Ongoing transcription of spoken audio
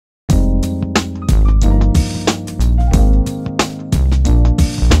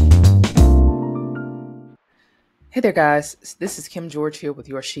Hey there guys, this is Kim George here with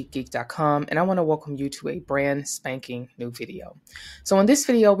YourChicGeek.com, and I want to welcome you to a brand spanking new video. So in this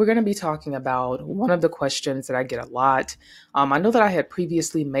video, we're going to be talking about one of the questions that I get a lot. I know that I had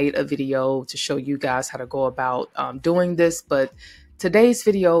previously made a video to show you guys how to go about doing this, but today's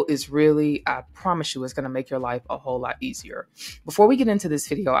video is really, I promise you, it's going to make your life a whole lot easier. Before we get into this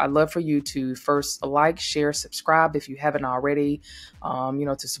video, I'd love for you to first like, share, subscribe if you haven't already,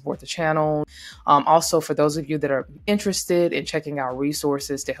 to support the channel. Also, for those of you that are interested in checking out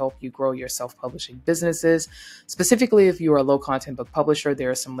resources to help you grow your self-publishing businesses, specifically if you are a low content book publisher, there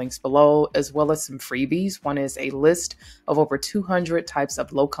are some links below, as well as some freebies. One is a list of over 200 types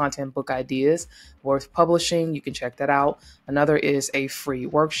of low content book ideas worth publishing. You can check that out. Another is a free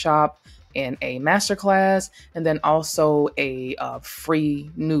workshop and a masterclass, and then also a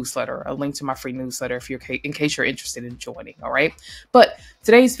free newsletter, a link to my free newsletter if you're in case you're interested in joining. All right. But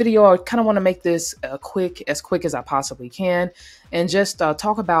today's video, I kind of want to make this as quick as I possibly can, and just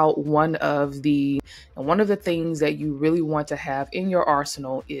talk about one of the things that you really want to have in your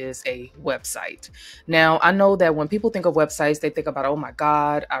arsenal is a website. Now, I know that when people think of websites, they think about, oh my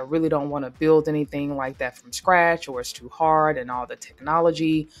God, I really don't want to build anything like that from scratch, or it's too hard and all the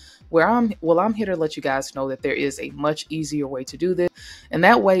technology. I'm here to let you guys know that there is a much easier way to do this, and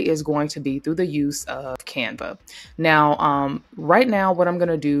that way is going to be through the use of Canva. Now, right now, what I'm going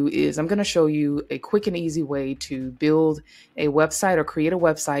to do is I'm going to show you a quick and easy way to build a website or create a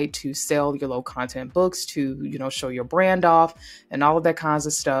website to sell your low content books, to, show your brand off and all of that kinds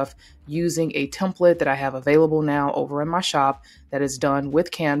of stuff, using a template that I have available now over in my shop that is done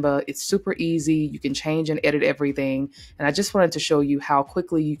with Canva. It's super easy. You can change and edit everything. And I just wanted to show you how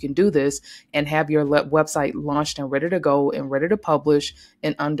quickly you can do this and have your website launched and ready to go and ready to publish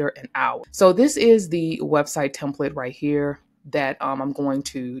in under an hour. So this is the website template right here that I'm going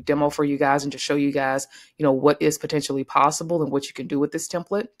to demo for you guys and to show you guys, what is potentially possible and what you can do with this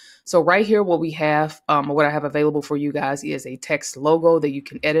template. So right here, what we have, what I have available for you guys is a text logo that you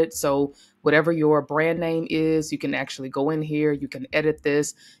can edit. So whatever your brand name is, you can actually go in here, you can edit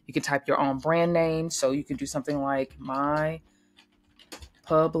this, you can type your own brand name. So you can do something like my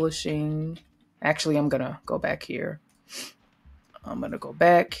publishing. Actually, I'm going to go back here. I'm going to go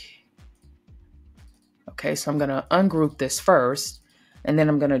back. Okay, so I'm going to ungroup this first, and then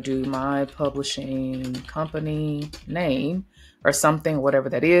I'm going to do my publishing company name or something, whatever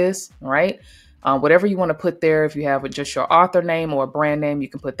that is, all right? Whatever you want to put there, if you have just your author name or a brand name, you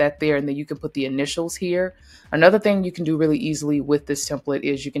can put that there, and then you can put the initials here. Another thing you can do really easily with this template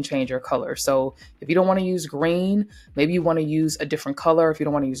is you can change your color. So if you don't want to use green, maybe you want to use a different color. If you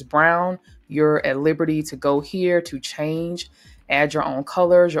don't want to use brown, you're at liberty to go here to change, add your own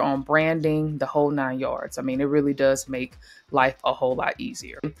colors, your own branding, the whole 9 yards. I mean, it really does make life a whole lot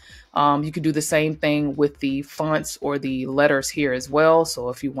easier. You could do the same thing with the fonts or the letters here as well. So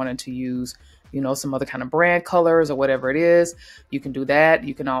if you wanted to use, some other kind of brand colors or whatever it is, you can do that.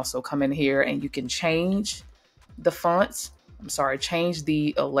 You can also come in here and you can change the fonts. Change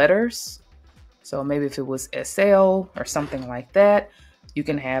the letters. So maybe if it was SL or something like that, you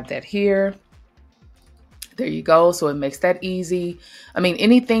can have that here. There you go. So it makes that easy. I mean,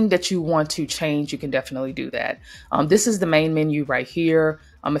 anything that you want to change, you can definitely do that. This is the main menu right here.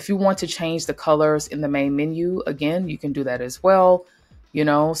 If you want to change the colors in the main menu, again, you can do that as well.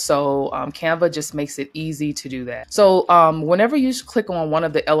 Canva just makes it easy to do that. So whenever you click on one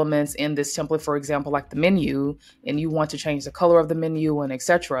of the elements in this template, for example, like the menu, and you want to change the color of the menu and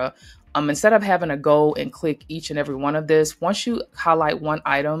etc., instead of having to go and click each and every one of this, once you highlight one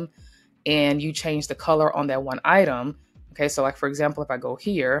item and you change the color on that one item. Okay, so like for example, if I go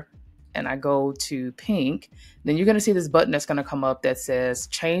here and I go to pink, then you're going to see this button that's going to come up that says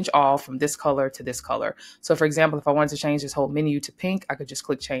change all from this color to this color. So for example, if I wanted to change this whole menu to pink, I could just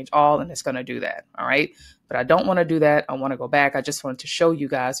click change all and it's going to do that. All right. But I don't want to do that. I want to go back. I just wanted to show you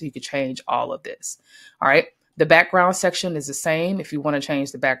guys so you could change all of this. All right. The background section is the same. If you want to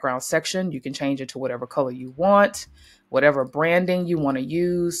change the background section, you can change it to whatever color you want, whatever branding you want to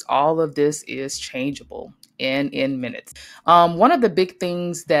use. All of this is changeable in minutes. One of the big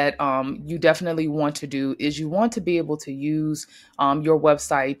things that you definitely want to do is you want to be able to use your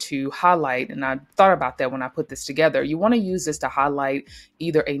website to highlight, and I thought about that when I put this together. You want to use this to highlight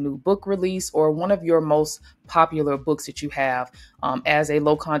either a new book release or one of your most popular books that you have as a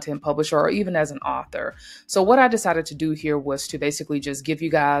low content publisher or even as an author. So what I decided to do here was to basically just give you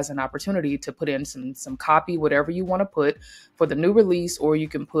guys an opportunity to put in some copy, whatever you want to put for the new release, or you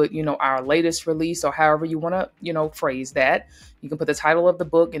can put, our latest release, or however you want to, phrase that. You can put the title of the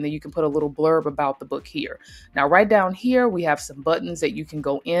book, and then you can put a little blurb about the book here. Now, right down here, we have some buttons that you can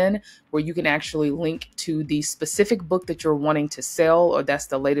go in where you can actually link to the specific book that you're wanting to sell, or that's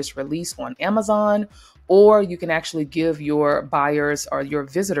the latest release on Amazon, or you can actually give your buyers or your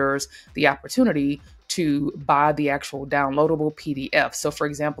visitors the opportunity to buy the actual downloadable PDF. So for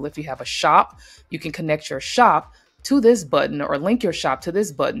example, if you have a shop, you can connect your shop to this button or link your shop to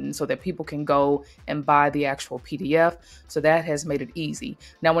this button so that people can go and buy the actual PDF. So that has made it easy.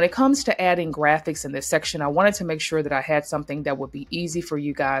 Now, when it comes to adding graphics in this section, I wanted to make sure that I had something that would be easy for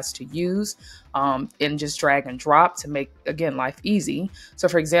you guys to use and just drag and drop to make, again, life easy. So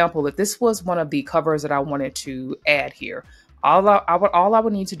for example, if this was one of the covers that I wanted to add here, all I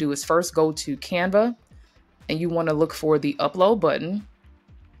would need to do is first go to Canva, and you want to look for the upload button,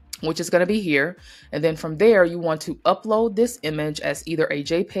 which is going to be here. And then from there, you want to upload this image as either a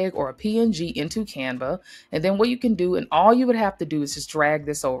JPEG or a PNG into Canva. And then what you can do, and all you would have to do is just drag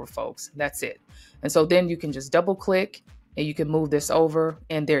this over, folks. That's it. And so then you can just double click and you can move this over,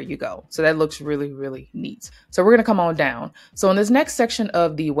 and there you go. So that looks really, really neat. So we're going to come on down. So in this next section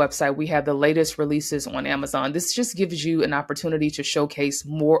of the website, we have the latest releases on Amazon. This just gives you an opportunity to showcase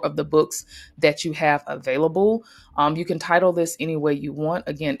more of the books that you have available. You can title this any way you want.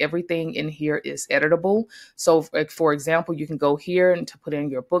 Again, everything in here is editable. So for example, you can go here and to put in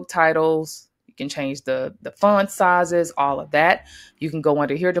your book titles. You can change the font sizes, all of that. You can go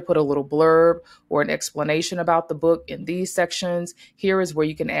under here to put a little blurb or an explanation about the book in these sections. Here is where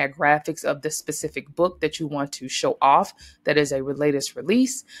you can add graphics of the specific book that you want to show off. That is a latest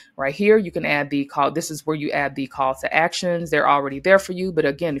release. Right here, you can add the call. This is where you add the call to actions. They're already there for you. But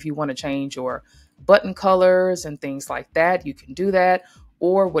again, if you want to change your button colors and things like that, you can do that.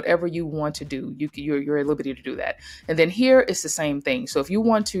 Or whatever you want to do, you're at liberty to do that. And then here is the same thing. So if you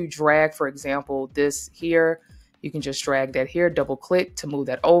want to drag, for example, this here, you can just drag that here, double click to move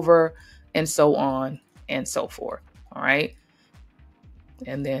that over, and so on and so forth. All right.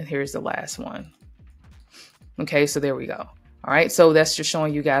 And then here's the last one. Okay, so there we go. All right, so that's just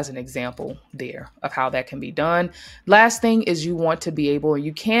showing you guys an example there of how that can be done. Last thing is you want to be able,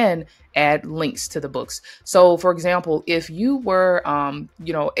 you can add links to the books. So for example, if you were,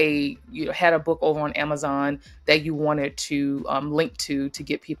 you had a book over on Amazon that you wanted to link to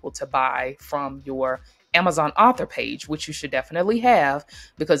get people to buy from your Amazon author page, which you should definitely have,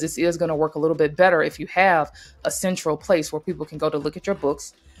 because this is going to work a little bit better if you have a central place where people can go to look at your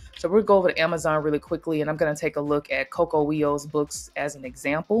books. So we'll go over to Amazon really quickly, and I'm going to take a look at Coco Wio's books as an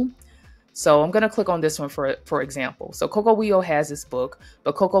example. So I'm going to click on this one for example. So Coco Wio has this book,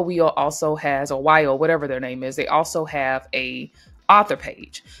 but Coco Wio also has, or Wio, whatever their name is, they also have a author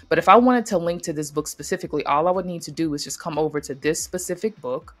page. But if I wanted to link to this book specifically, all I would need to do is just come over to this specific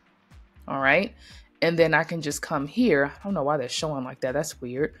book. All right. And then I can just come here. I don't know why they're showing like that. That's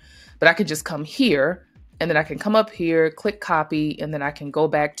weird. But I could just come here. And then I can come up here, click copy, and then I can go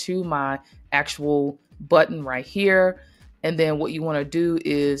back to my actual button right here. And then what you want to do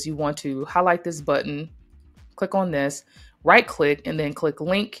is you want to highlight this button, click on this, right click, and then click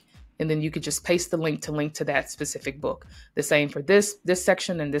link. And then you could just paste the link to that specific book. The same for this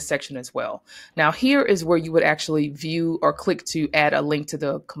section and this section as well. Now here is where you would actually view or click to add a link to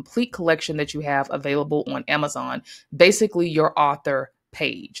the complete collection that you have available on Amazon, basically your author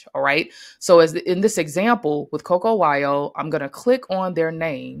page. All right. So in this example with Coco Wio, I'm going to click on their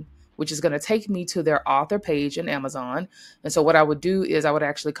name, which is going to take me to their author page in Amazon. And so what I would do is I would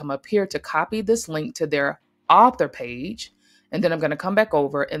actually come up here to copy this link to their author page. And then I'm going to come back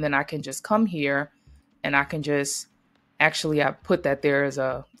over, and then I can just come here and I can just actually, I put that there as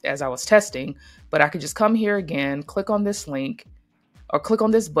I was testing, but I could just come here again, click on this link or click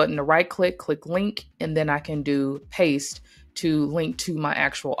on this button to right click, click link, and then I can do paste to link to my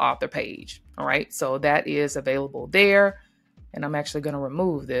actual author page. All right, so that is available there. And I'm actually going to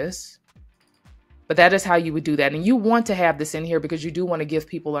remove this. But that is how you would do that. And you want to have this in here because you do want to give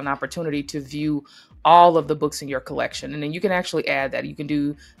people an opportunity to view all of the books in your collection. And then you can actually add that. You can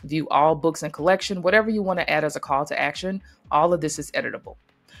do view all books in collection, whatever you want to add as a call to action. All of this is editable.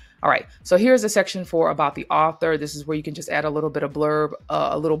 All right, so here's a section for about the author. This is where you can just add a little bit of blurb,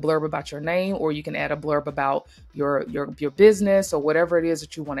 a little blurb about your name, or you can add a blurb about your business or whatever it is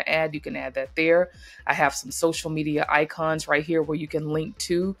that you want to add. You can add that there. I have some social media icons right here where you can link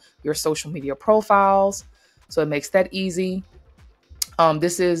to your social media profiles. So it makes that easy.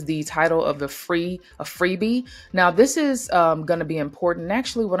 This is the title of a freebie. Now, this is going to be important.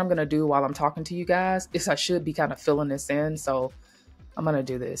 Actually, what I'm going to do while I'm talking to you guys is I should be kind of filling this in. So I'm going to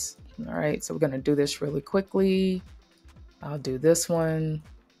do this. All right. So we're going to do this really quickly. I'll do this one.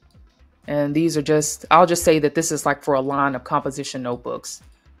 And these are just, I'll just say that this is like for a line of composition notebooks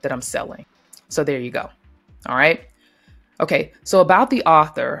that I'm selling. So there you go. All right. Okay. So about the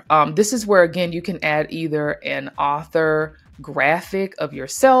author, this is where, again, you can add either an author graphic of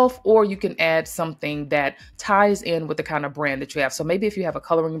yourself, or you can add something that ties in with the kind of brand that you have. So maybe if you have a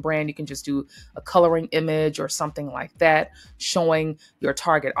coloring brand, you can just do a coloring image or something like that, showing your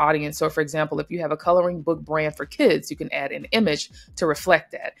target audience. So for example, if you have a coloring book brand for kids, you can add an image to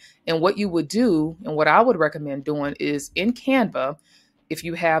reflect that. And what you would do, and what I would recommend doing, is in Canva, if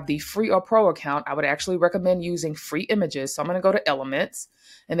you have the free or pro account, I would actually recommend using free images. So I'm going to go to Elements.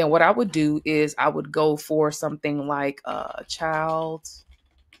 And then what I would do is I would go for something like child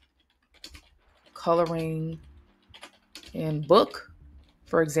coloring in book,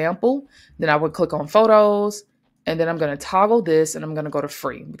 for example. Then I would click on photos, and then I'm going to toggle this, and I'm going to go to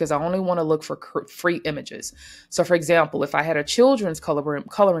free because I only want to look for free images. So for example, if I had a children's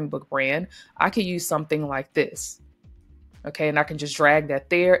coloring book brand, I could use something like this. Okay, and I can just drag that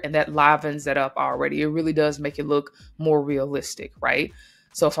there, and that livens that up already. It really does make it look more realistic, right?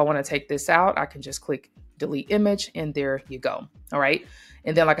 So if I want to take this out, I can just click delete image, and there you go. All right.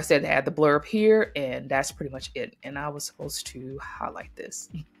 And then, like I said, add the blurb here, and that's pretty much it. And I was supposed to highlight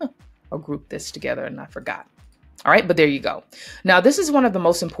this or group this together, and I forgot. All right, but there you go. Now, this is one of the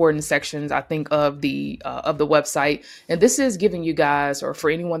most important sections, I think, of the website. And this is giving you guys, or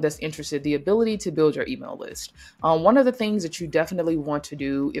for anyone that's interested, the ability to build your email list. One of the things that you definitely want to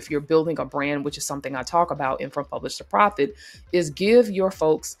do if you're building a brand, which is something I talk about in From Publish to Profit, is give your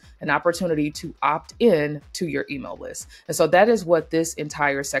folks an opportunity to opt in to your email list. And so that is what this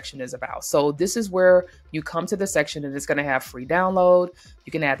entire section is about. So this is where you come to the section, and it's going to have free download.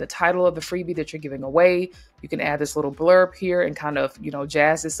 You can add the title of the freebie that you're giving away. You can add this little blurb here and kind of,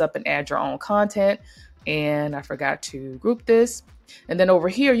 jazz this up and add your own content. And I forgot to group this. And then over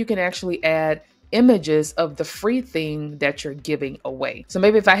here, you can actually add images of the free thing that you're giving away. So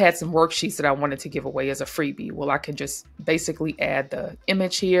maybe if I had some worksheets that I wanted to give away as a freebie, well, I can just basically add the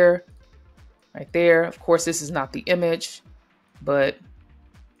image here, right there. Of course, this is not the image, but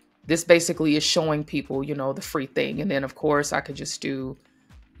this basically is showing people, the free thing. And then of course I could just do,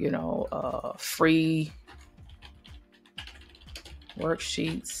 free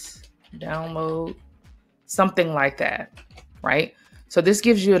worksheets, download, something like that, right? So this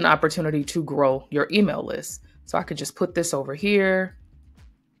gives you an opportunity to grow your email list. So I could just put this over here,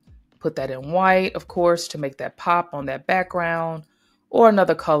 put that in white, of course, to make that pop on that background, or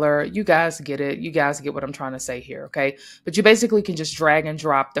another color. You guys get it. You guys get what I'm trying to say here, okay? But you basically can just drag and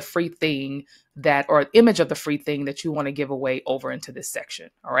drop the free thing or image of the free thing that you want to give away over into this section,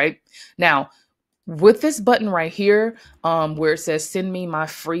 all right? Now, with this button right here, where it says send me my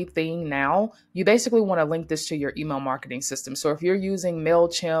free thing now, you basically want to link this to your email marketing system. So if you're using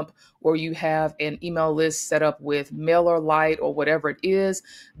MailChimp, or you have an email list set up with MailerLite or whatever it is,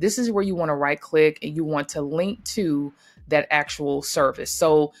 this is where you want to right click and you want to link to that actual service.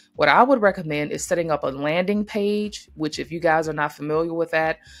 So what I would recommend is setting up a landing page, which if you guys are not familiar with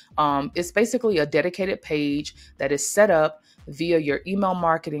that, it's basically a dedicated page that is set up via your email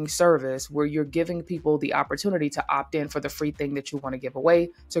marketing service where you're giving people the opportunity to opt in for the free thing that you want to give away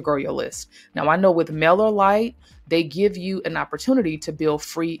to grow your list. Now, I know with MailerLite, they give you an opportunity to build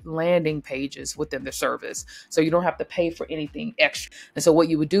free landing pages within the service. So you don't have to pay for anything extra. And so what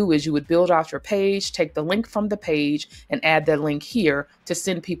you would do is you would build out your page, take the link from the page and add that link here to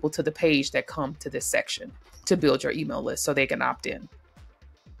send people to the page that come to this section to build your email list so they can opt in.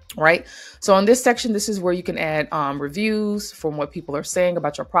 Right. So in this section, this is where you can add reviews from what people are saying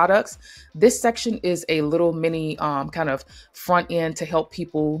about your products. This section is a little mini kind of front end to help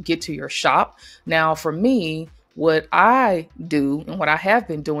people get to your shop. Now, for me, what I do and what I have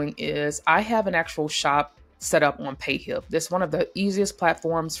been doing is I have an actual shop set up on PayHip. This is one of the easiest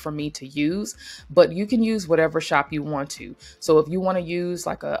platforms for me to use, but you can use whatever shop you want to. So if you want to use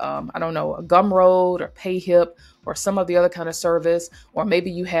like a, I don't know, a Gumroad or PayHip or some of the other kind of service, or maybe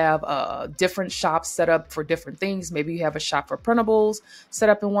you have different shops set up for different things. Maybe you have a shop for printables set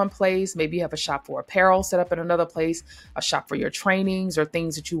up in one place. Maybe you have a shop for apparel set up in another place, a shop for your trainings or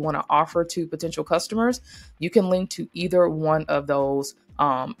things that you want to offer to potential customers. You can link to either one of those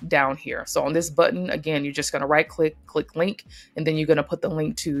down here. So on this button, again, you're just going to right click, click link, and then you're going to put the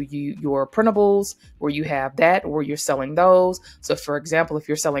link to your printables where you have that, where you're selling those. So for example, if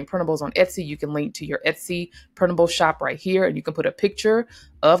you're selling printables on Etsy, you can link to your Etsy printable printable shop right here, and you can put a picture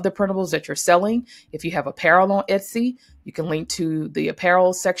of the printables that you're selling. If you have apparel on Etsy, you can link to the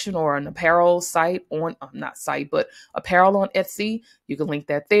apparel section or an apparel site on, not site, but apparel on Etsy. You can link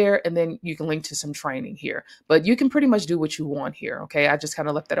that there, and then you can link to some training here. But you can pretty much do what you want here, okay? I just kind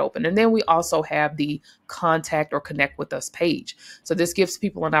of left that open. And then we also have the contact or connect with us page. So this gives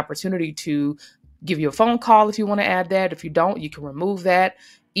people an opportunity to give you a phone call if you want to add that. If you don't, you can remove that,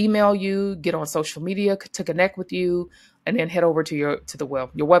 email you, get on social media to connect with you, and then head over to your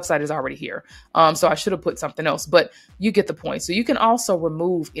website is already here. So I should have put something else, but you get the point. So you can also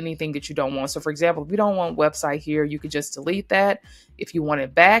remove anything that you don't want. So for example, if you don't want website here, you could just delete that. If you want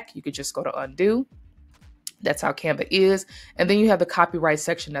it back, you could just go to undo. That's how Canva is. And then you have the copyright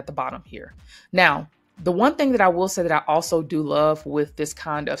section at the bottom here. Now, the one thing that I will say that I also do love with this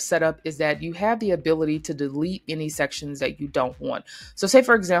kind of setup is that you have the ability to delete any sections that you don't want. So say,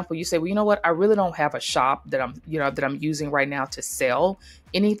 for example, you say, well, you know what? I really don't have a shop that I'm using right now to sell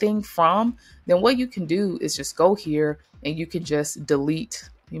anything from. Then what you can do is just go here and you can just delete,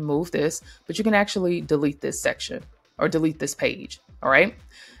 you move this, but you can actually delete this section or delete this page. All right.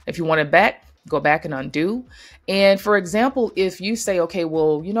 If you want it back, go back and undo. And for example, if you say, okay,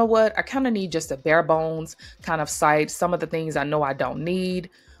 well, you know what? I kind of need just a bare bones kind of site. Some of the things I know I don't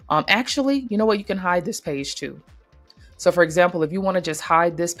need. Actually, you know what? You can hide this page too. So for example, if you want to just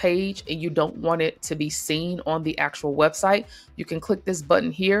hide this page and you don't want it to be seen on the actual website, you can click this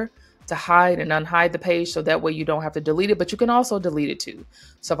button here to hide and unhide the page. So that way you don't have to delete it, but you can also delete it too.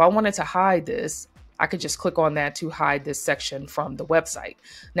 So if I wanted to hide this, I could just click on that to hide this section from the website.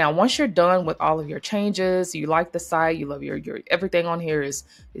 Now, once you're done with all of your changes, you like the site, you love your everything on here is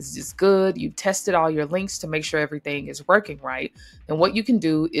just good. You've tested all your links to make sure everything is working right. And what you can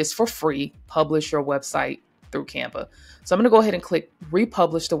do is for free, publish your website through Canva. So I'm going to go ahead and click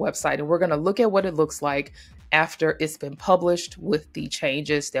republish the website, and we're going to look at what it looks like after it's been published with the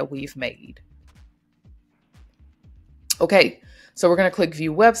changes that we've made. Okay, so we're going to click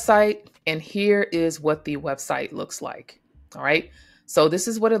view website. And here is what the website looks like. All right. So this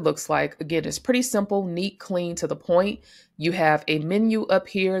is what it looks like. Again, it's pretty simple, neat, clean, to the point. You have a menu up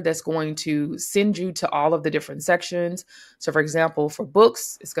here that's going to send you to all of the different sections. So for example, for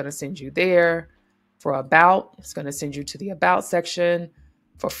books, it's going to send you there. For about, it's going to send you to the about section.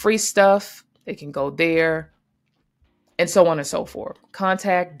 For free stuff, it can go there, and so on and so forth.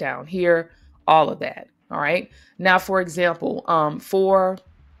 Contact down here, all of that. All right. Now, for example,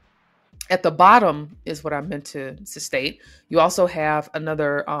 at the bottom is what I meant to state. You also have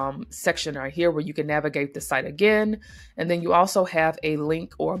another section right here where you can navigate the site again. And then you also have a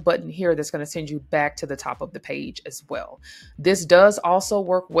link or a button here that's going to send you back to the top of the page as well. This does also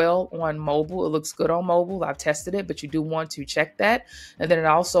work well on mobile. It looks good on mobile. I've tested it, but you do want to check that. And then it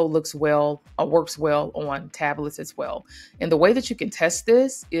also works well on tablets as well. And the way that you can test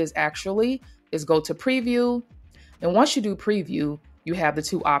this is go to preview. And once you do preview, you have the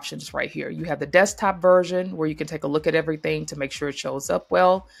two options right here. You have the desktop version where you can take a look at everything to make sure it shows up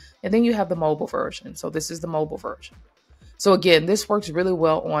well. And then you have the mobile version. So this is the mobile version. So again, this works really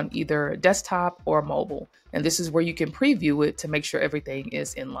well on either desktop or mobile. And this is where you can preview it to make sure everything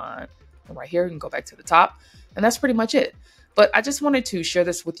is in line. And right here, you can go back to the top. And that's pretty much it. But I just wanted to share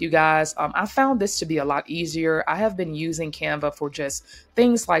this with you guys. I found this to be a lot easier. I have been using Canva for just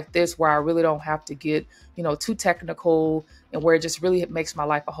things like this where I really don't have to get, too technical, and where it just really makes my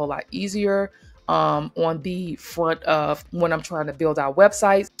life a whole lot easier on the front of when I'm trying to build out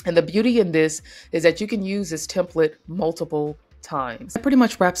websites. And the beauty in this is that you can use this template multiple times. That pretty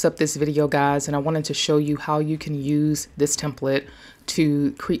much wraps up this video, guys, and I wanted to show you how you can use this template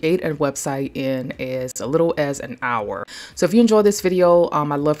to create a website in as little as an hour. So if you enjoyed this video,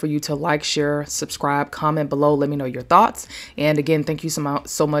 I'd love for you to like, share, subscribe, comment below, let me know your thoughts. And again, thank you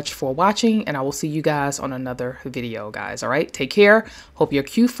so much for watching, and I will see you guys on another video, guys. All right, take care. Hope your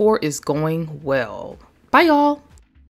Q4 is going well. Bye, y'all.